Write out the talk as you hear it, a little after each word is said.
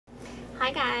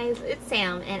Hi guys, it's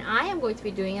Sam, and I am going to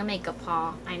be doing a makeup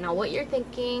haul. I know what you're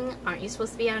thinking. Aren't you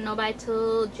supposed to be on no-buy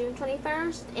till June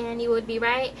 21st? And you would be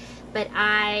right, but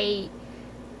I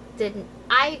didn't.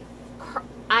 I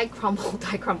crumbled.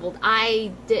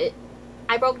 I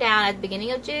broke down at the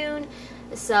beginning of June.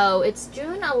 So it's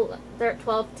June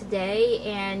 12th today,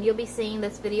 and you'll be seeing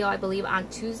this video, I believe, on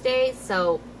Tuesday.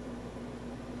 So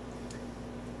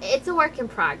it's a work in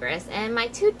progress, and my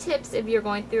two tips if you're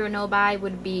going through a no-buy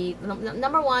would be,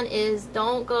 number one is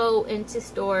don't go into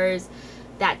stores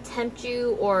that tempt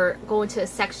you, or go into a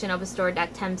section of a store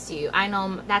that tempts you. I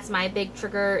know that's my big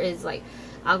trigger, is like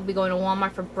I'll be going to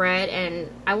Walmart for bread, and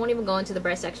I won't even go into the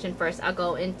bread section first. I'll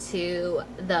go into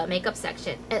the makeup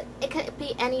section. It could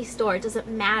be any store, it doesn't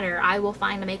matter. I will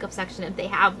find the makeup section if they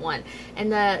have one.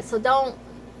 And so don't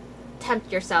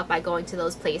tempt yourself by going to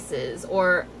those places,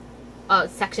 or a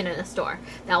section in a store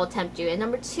that will tempt you. And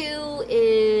number two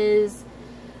is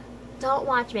don't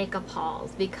watch makeup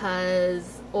hauls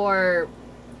or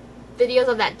videos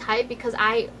of that type, because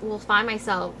I will find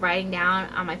myself writing down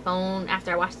on my phone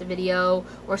after I watch the video,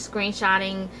 or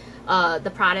screenshotting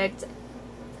the product,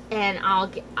 and I'll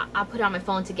put it on my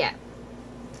phone to get.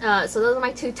 So those are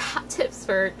my two top tips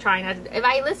for trying not to. If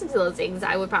I listened to those things,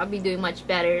 I would probably be doing much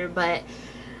better, but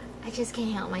I just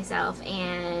can't help myself,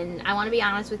 and I want to be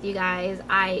honest with you guys.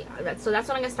 So that's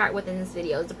what I'm going to start with in this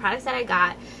video, is the products that I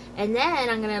got, and then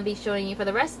I'm going to be showing you for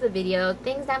the rest of the video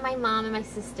things that my mom and my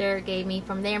sister gave me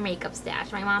from their makeup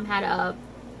stash. My mom had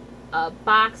a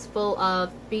box full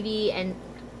of beauty and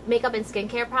makeup and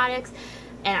skincare products,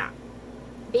 and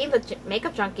being the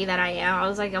makeup junkie that I am, I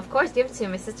was like, of course, give it to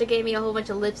me. My sister gave me a whole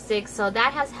bunch of lipsticks, so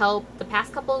that has helped the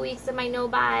past couple of weeks in my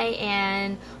no-buy,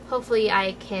 and hopefully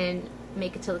I can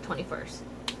make it till the 21st.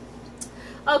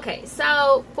 Okay,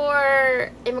 so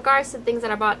in regards to things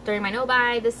that I bought during my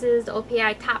no-buy, this is the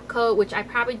OPI top coat, which I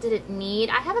probably didn't need.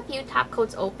 I have a few top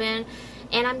coats open,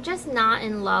 and I'm just not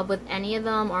in love with any of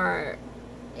them, or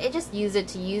I just use it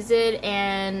to use it.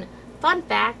 And fun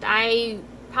fact, I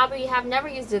probably have never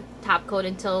used a top coat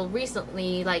until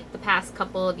recently, like the past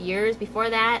couple of years. Before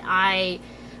that, I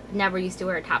never used to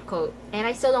wear a top coat, and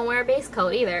I still don't wear a base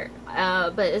coat either,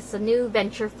 but it's a new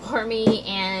venture for me,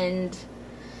 and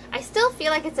I still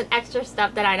feel like it's an extra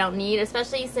stuff that I don't need,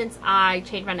 especially since I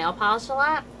change my nail polish a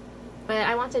lot. But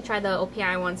I want to try the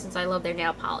OPI one since I love their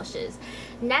nail polishes.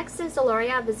 Next is the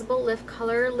L'Oreal Visible Lift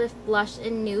Color Lift Blush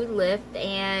in Nude Lift,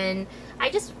 and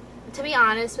to be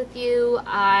honest with you,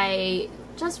 I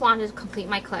just wanted to complete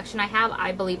my collection. I have,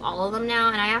 I believe, all of them now,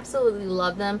 and I absolutely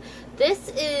love them. This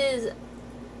is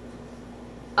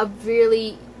a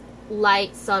really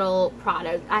light, subtle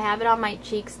product. I have it on my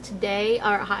cheeks today,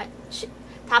 or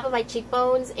top of my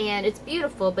cheekbones, and it's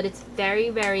beautiful, but it's very,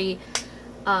 very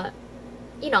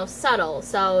subtle.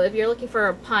 So if you're looking for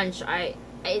a punch,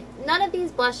 none of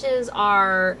these blushes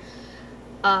are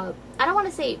I don't want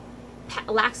to say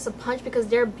lacks a punch, because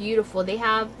they're beautiful. They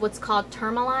have what's called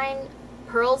tourmaline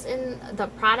pearls in the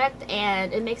product,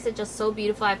 and it makes it just so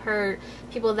beautiful. I've heard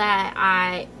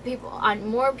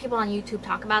more people on YouTube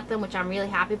talk about them, which I'm really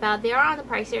happy about. They are on the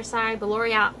pricier side, but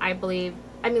L'Oreal,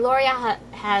 L'Oreal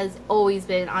has always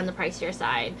been on the pricier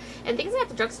side. And things at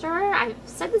the drugstore, I've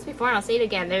said this before and I'll say it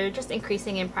again, they're just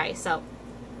increasing in price. So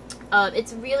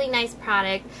it's a really nice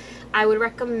product. I would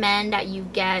recommend that you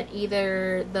get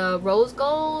either the rose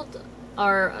gold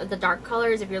or the dark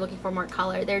colors if you're looking for more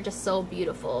color. They're just so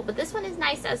beautiful. But this one is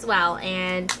nice as well,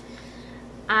 and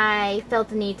I felt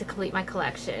the need to complete my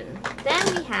collection.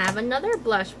 Then we have another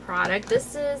blush product.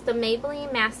 This is the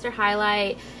Maybelline Master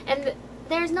Highlight, and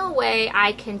there's no way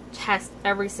I can test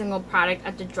every single product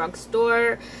at the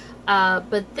drugstore,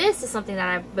 but this is something that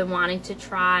I've been wanting to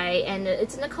try, and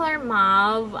it's in the color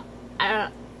Mauve.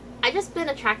 I've just been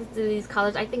attracted to these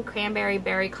colors. I think cranberry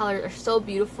berry colors are so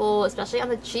beautiful, especially on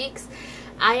the cheeks.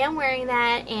 I am wearing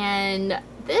that, and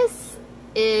this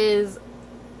is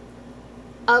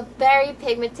a very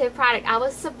pigmented product. I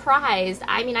was surprised.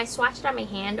 I mean, I swatched it on my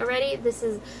hand already.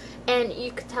 And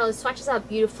you could tell it swatches out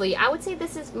beautifully. I would say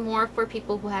this is more for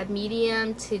people who have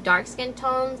medium to dark skin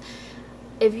tones.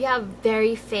 If you have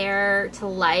very fair to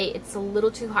light, it's a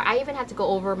little too hard. I even had to go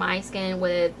over my skin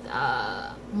with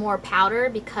more powder,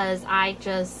 because I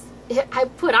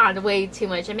put on way too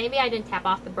much, and maybe I didn't tap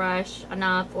off the brush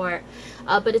enough,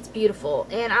 but it's beautiful,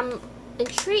 and I'm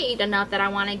intrigued enough that I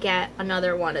want to get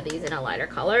another one of these in a lighter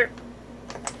color.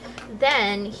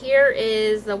 Then here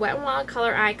is the Wet n Wild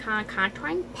Color Icon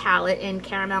Contouring Palette in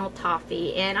Caramel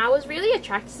Toffee, and I was really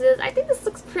attracted to this. I think this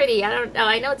looks pretty. I don't know.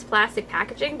 I know it's plastic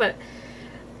packaging, but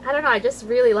I don't know, I just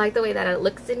really like the way that it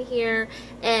looks in here.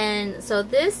 And so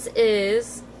this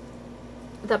is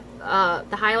the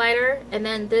highlighter, and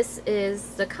then this is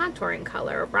the contouring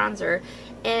color or bronzer,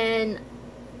 and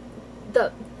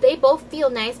they both feel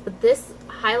nice, but this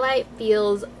highlight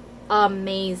feels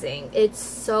amazing. It's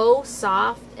so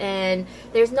soft, and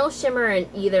there's no shimmer in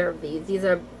either of these. These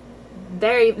are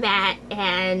very matte,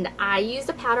 and I use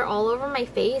the powder all over my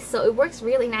face, so it works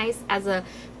really nice as a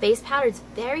face powder. It's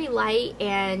very light,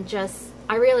 and just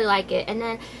I really like it. And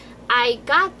then I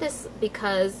got this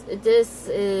because this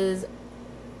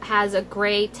has a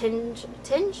gray tinge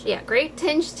to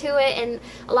it, and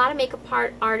a lot of makeup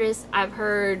artists I've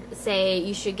heard say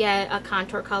you should get a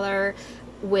contour color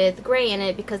with gray in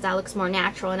it because that looks more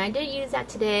natural, and I did use that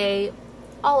today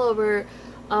all over,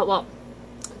 well,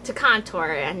 to contour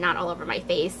and not all over my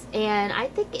face, and I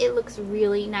think it looks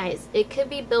really nice. It could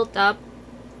be built up,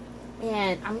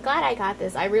 and I'm glad I got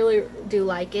this. I really do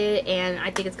like it, and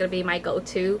I think it's gonna be my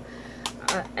go-to.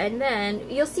 And then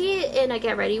you'll see it in a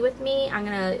Get Ready With Me. I'm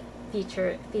gonna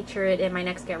feature it in my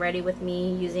next Get Ready With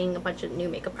Me using a bunch of new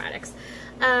makeup products.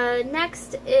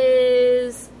 Next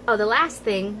is, the last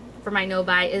thing for my no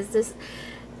buy is this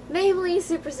Maybelline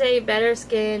Super Stay Better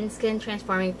Skin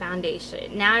Transforming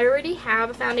Foundation. Now I already have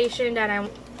a foundation that I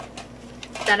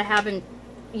haven't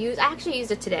used. I actually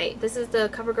used it today. This is the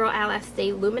CoverGirl Aloe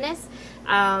Stay Luminous.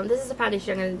 This is the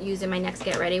foundation I'm going to use in my next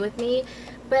Get Ready With Me.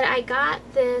 But I got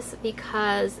this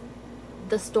because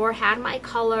the store had my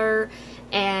color,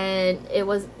 and it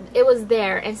was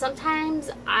there. And sometimes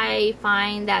I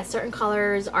find that certain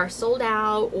colors are sold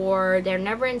out or they're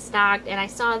never in stock, and I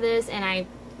saw this and I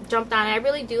jumped on it. I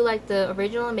really do like the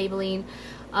original Maybelline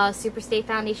Super Stay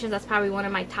foundations. That's probably one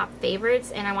of my top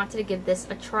favorites, and I wanted to give this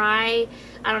a try.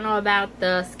 I don't know about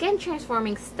the skin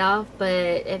transforming stuff,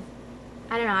 but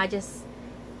I don't know,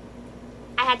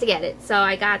 I had to get it, so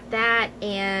I got that.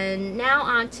 And now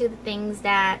on to the things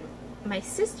that my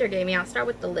sister gave me. I'll start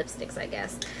with the lipsticks, I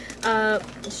guess.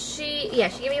 She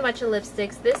gave me a bunch of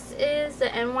lipsticks. This is the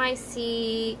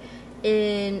NYC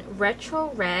in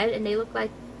Retro Red, and they look like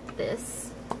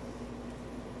this.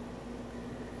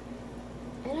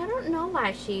 And I don't know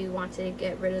why she wanted to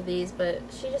get rid of these, but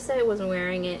she just said it wasn't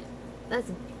wearing it.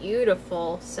 That's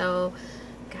beautiful. So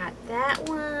got that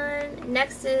one.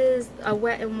 Next is a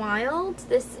Wet n Wild.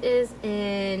 This is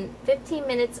in 15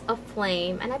 Minutes of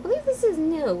Flame, and I believe this is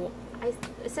new.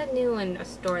 It said new in a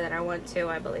store that I went to,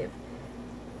 I believe.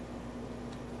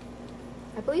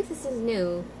 I believe this is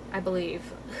new, I believe.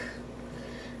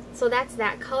 So that's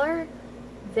that color.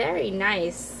 Very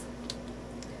nice.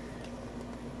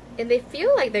 And they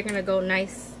feel like they're gonna go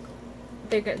nice.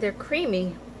 They're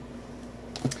creamy.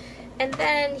 And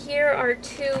then here are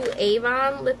two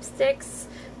Avon lipsticks.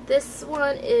 This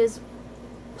one is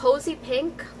Posy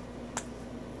Pink.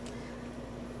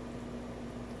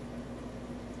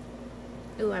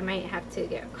 Ooh, I might have to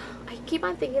get... I keep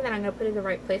on thinking that I'm going to put it in the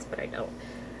right place, but I don't.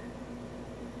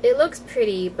 It looks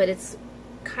pretty, but it's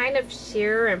kind of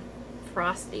sheer and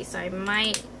frosty, so I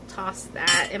might toss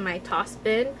that in my toss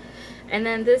bin. And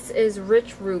then this is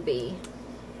Rich Ruby.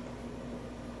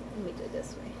 Let me do it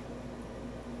this way.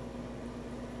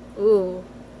 Ooh,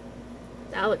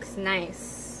 that looks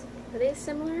nice. Are they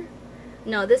similar?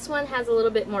 No, this one has a little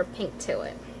bit more pink to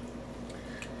it.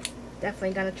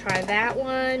 Definitely gonna try that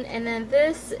one. And then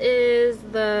this is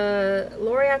the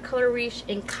L'Oreal Color Riche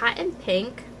in Cotton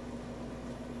Pink.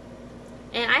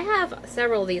 And I have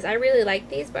several of these. I really like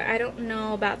these, but I don't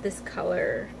know about this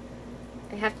color.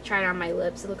 I have to try it on my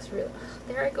lips. It looks really...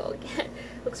 there I go again.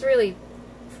 It looks really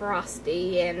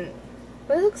frosty,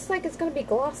 but it looks like it's gonna be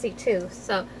glossy too.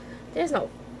 So there's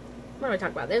no... what am I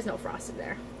talking about? There's no frosting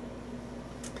there.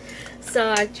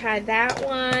 So I tried that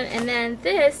one, and then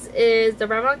this is the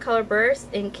Revlon Color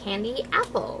Burst in Candy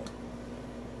Apple.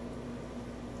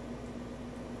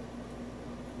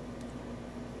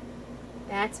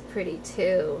 That's pretty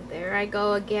too. There I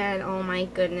go again. Oh my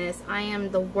goodness, I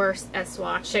am the worst at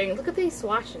swatching. Look at these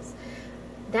swatches.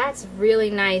 That's really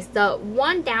nice. The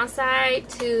one downside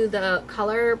to the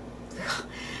color,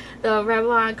 the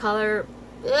Revlon color,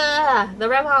 the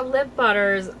Revlon lip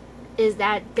butters, is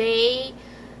that they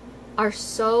are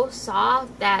so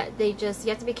soft that you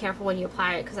have to be careful when you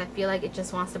apply it, because I feel like it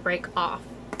just wants to break off.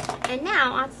 And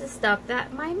now onto the stuff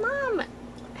that my mom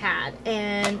had,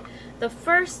 and the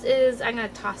first is, I'm going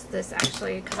to toss this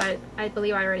actually because I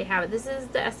believe I already have it. This is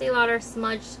the Estee Lauder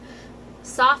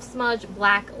Soft Smudge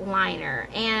Black Liner,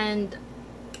 and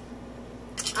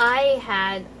I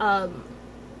had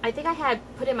I think I had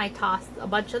put in my toss a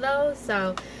bunch of those,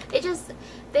 so they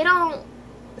don't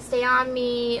stay on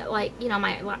me, like, you know,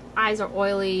 my eyes are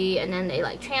oily and then they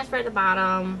like transfer at the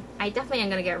bottom. I definitely am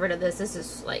gonna get rid of this. This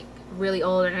is like really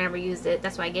old and I never used it.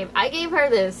 That's why I gave her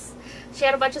this. She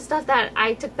had a bunch of stuff that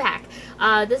I took back.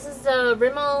 This is the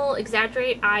Rimmel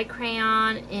Exaggerate Eye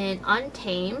Crayon in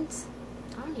Untamed.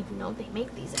 I don't even know if they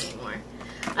make these anymore.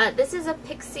 This is a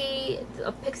Pixie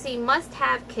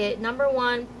must-have kit.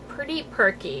 #1, Pretty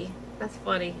Perky. That's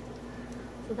funny.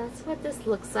 So that's what this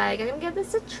looks like. I'm gonna give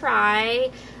this a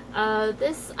try.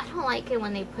 This, I don't like it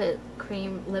when they put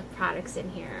cream lip products in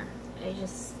here.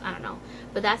 I don't know.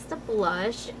 But that's the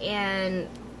blush. And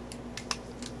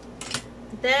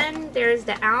then there's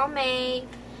the Almay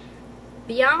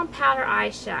Beyond Powder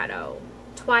Eyeshadow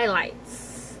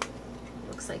Twilights.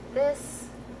 Looks like this.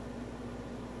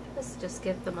 Let's just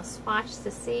give them a swatch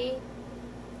to see.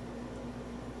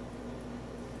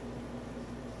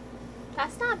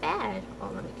 That's not bad.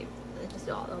 Oh, let me just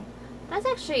do all of them. That's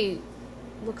actually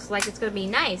looks like it's gonna be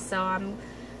nice. So I'm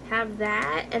have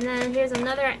that, and then here's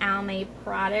another Almay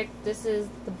product. This is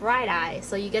the Bright Eye.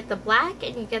 So you get the black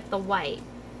and you get the white.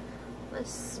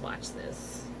 Let's swatch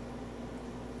this.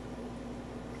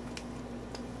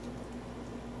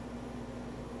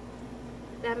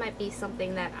 That might be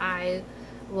something that I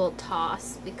will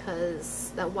toss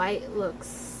because the white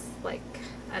looks like,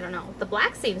 I don't know. The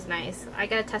black seems nice. I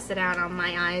gotta test it out on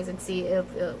my eyes and see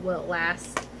if it will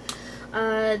last.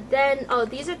 Then, oh,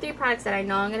 these are 3 products that I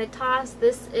know I'm gonna toss.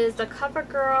 This is the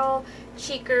CoverGirl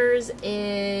Cheekers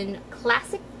in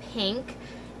Classic Pink,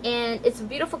 and it's a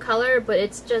beautiful color, but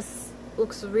it's just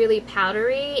looks really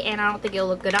powdery, and I don't think it'll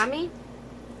look good on me.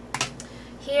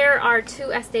 Here are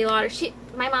 2 Estee Lauder.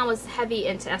 My mom was heavy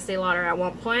into Estee Lauder at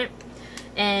one point,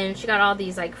 and she got all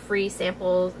these like free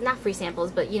samples, not free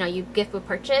samples, but you know, you gift with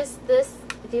purchase.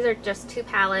 These are just 2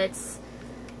 palettes,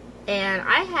 and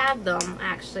I have them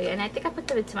actually, and I think I put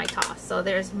them into my toss. So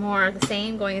there's more of the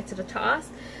same going into the toss.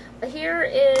 Here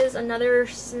is another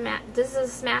this is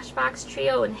a Smashbox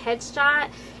Trio in Headshot,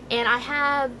 and I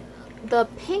have the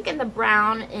pink and the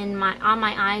brown on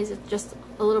my eyes. It's just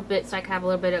a little bit so I can have a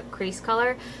little bit of crease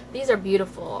color. These are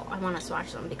beautiful. I want to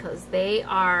swatch them because they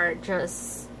are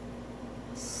just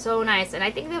so nice, and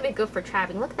I think they'll be good for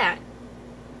traveling. Look at that.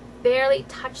 Barely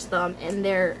touch them and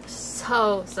they're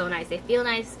so nice. They feel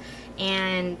nice,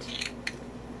 and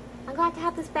I'm glad to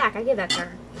have this back. I give that to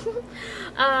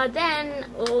her. Then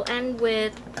we'll end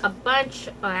with a bunch.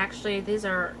 Actually, this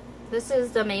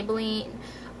is the Maybelline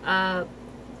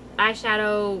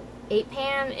eyeshadow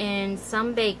 8-pan in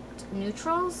Sun-Baked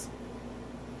Neutrals.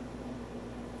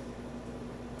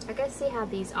 I gotta see how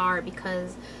these are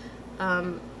because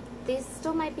these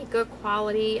still might be good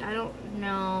quality. I don't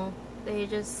know.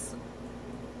 That's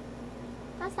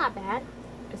not bad.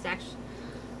 It's actually,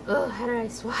 oh, how did I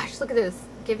swatch? Look at this,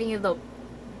 giving you the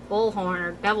bullhorn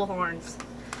or devil horns.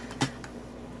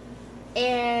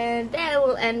 And then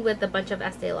we'll end with a bunch of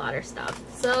Estee Lauder stuff.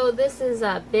 So this is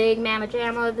a Big Mama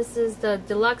Jamma. This is the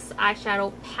Deluxe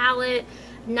Eyeshadow Palette.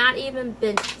 Not even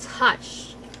been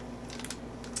touched.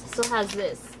 Still has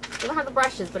this. They don't have the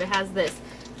brushes, but it has this.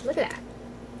 Look at that.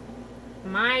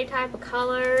 My type of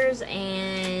colors,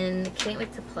 and can't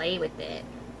wait to play with it.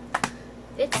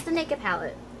 It's the Naked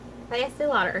Palette by Estee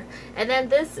Lauder. And then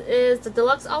this is the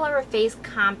Deluxe All Over Face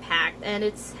Compact, and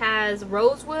it has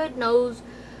Rosewood, Nude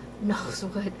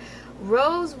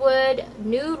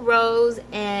Rose,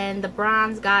 and the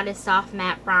Bronze Goddess Soft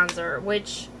Matte Bronzer,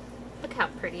 which, look how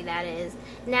pretty that is.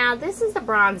 Now, this is the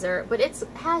bronzer, but it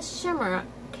has shimmer.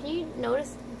 Can you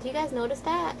notice? Do you guys notice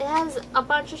that? It has a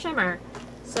bunch of shimmer.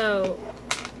 So,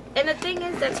 and the thing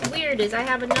is that's weird is I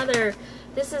have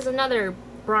this is another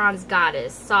Bronze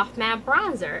Goddess Soft Matte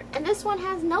Bronzer, and this one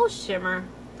has no shimmer.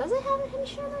 Does it have any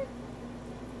shimmer?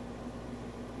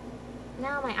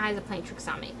 Now my eyes are playing tricks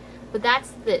on me. But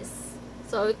that's this.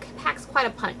 So it packs quite a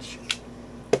punch.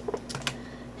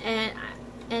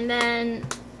 And then,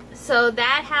 so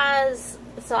that has,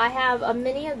 so I have a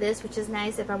mini of this, which is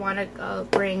nice if I want to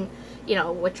bring, you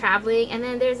know, with traveling. And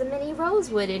then there's a mini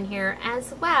Rosewood in here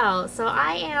as well. So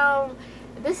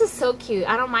this is so cute.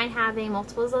 I don't mind having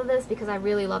multiples of this because I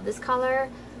really love this color.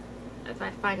 If I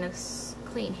find a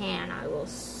clean hand, I will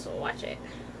swatch it.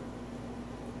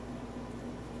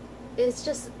 It's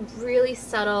just really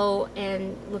subtle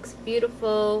and looks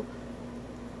beautiful.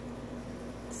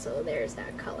 So there's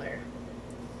that color.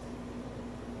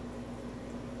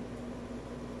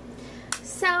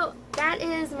 So that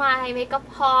is my makeup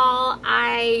haul.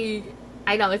 I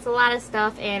I know it's a lot of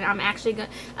stuff, and I'm actually going,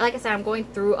 like I said, I'm going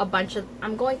through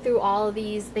all of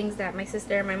these things that my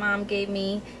sister and my mom gave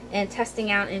me and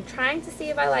testing out and trying to see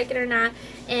if I like it or not.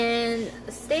 And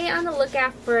stay on the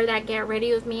lookout for that Get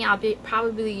Ready With Me. I'll be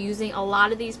probably using a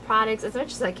lot of these products as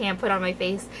much as I can put on my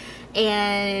face.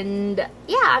 And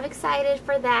yeah, I'm excited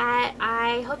for that.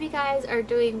 I hope you guys are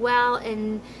doing well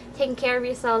and taking care of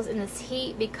yourselves in this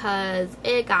heat, because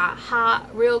it got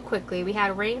hot real quickly. We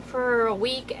had rain for a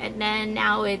week, and then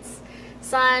now it's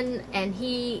sun and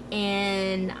heat,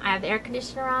 and I have the air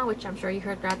conditioner on, which I'm sure you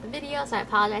heard throughout the video, so I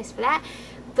apologize for that.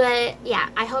 But yeah,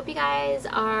 I hope you guys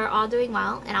are all doing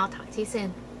well, and I'll talk to you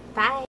soon. Bye.